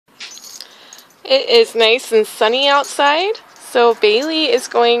It is nice and sunny outside, so Bailey is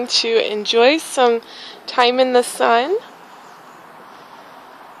going to enjoy some time in the sun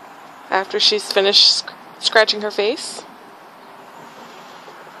after she's finished scratching her face.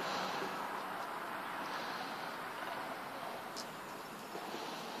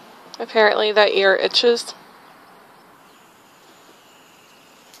 Apparently that ear itches.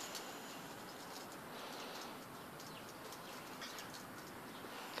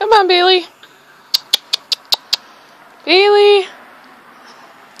 Come on, Bailey. Bailey.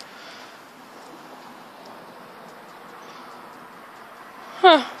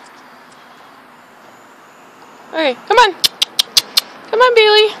 Huh. Okay, come on. Come on,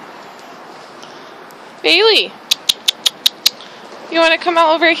 Bailey. Bailey. You want to come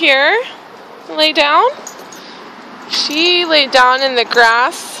out over here and lay down? She laid down in the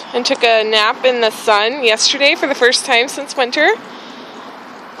grass and took a nap in the sun yesterday for the first time since winter.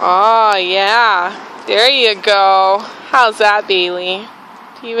 Oh, yeah. There you go. How's that, Bailey?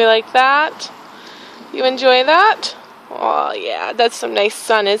 Do you like that? You enjoy that? Oh, yeah. That's some nice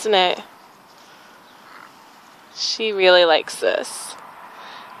sun, isn't it? She really likes this.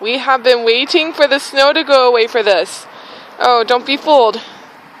 We have been waiting for the snow to go away for this. Oh, don't be fooled.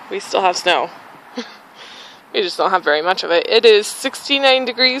 We still have snow. We just don't have very much of it. It is 69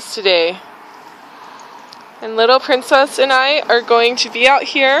 degrees today. And little Princess and I are going to be out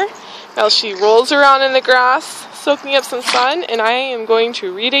here while she rolls around in the grass, soaking up some sun, and I am going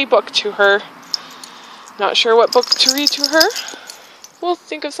to read a book to her. Not sure what book to read to her. We'll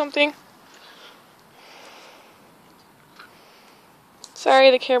think of something.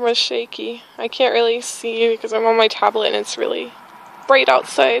 Sorry, the camera's shaky. I can't really see because I'm on my tablet and it's really bright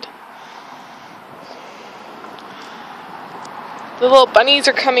outside. The little bunnies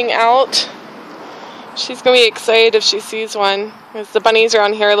are coming out. She's going to be excited if she sees one, because the bunnies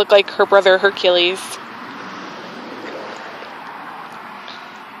around here look like her brother Hercules.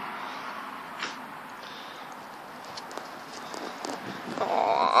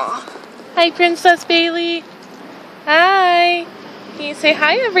 Aww. Hi, Princess Bailey. Hi. Can you say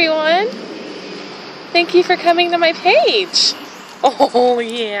hi, everyone? Thank you for coming to my page. Oh,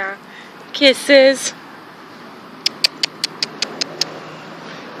 yeah. Kisses.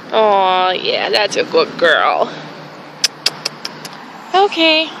 Oh, yeah, that's a good girl.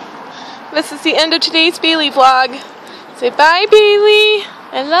 Okay, this is the end of today's Bailey vlog. Say bye, Bailey.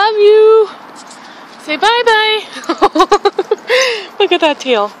 I love you. Say bye-bye. Look at that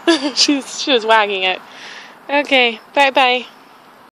tail. She was wagging it. Okay, bye-bye.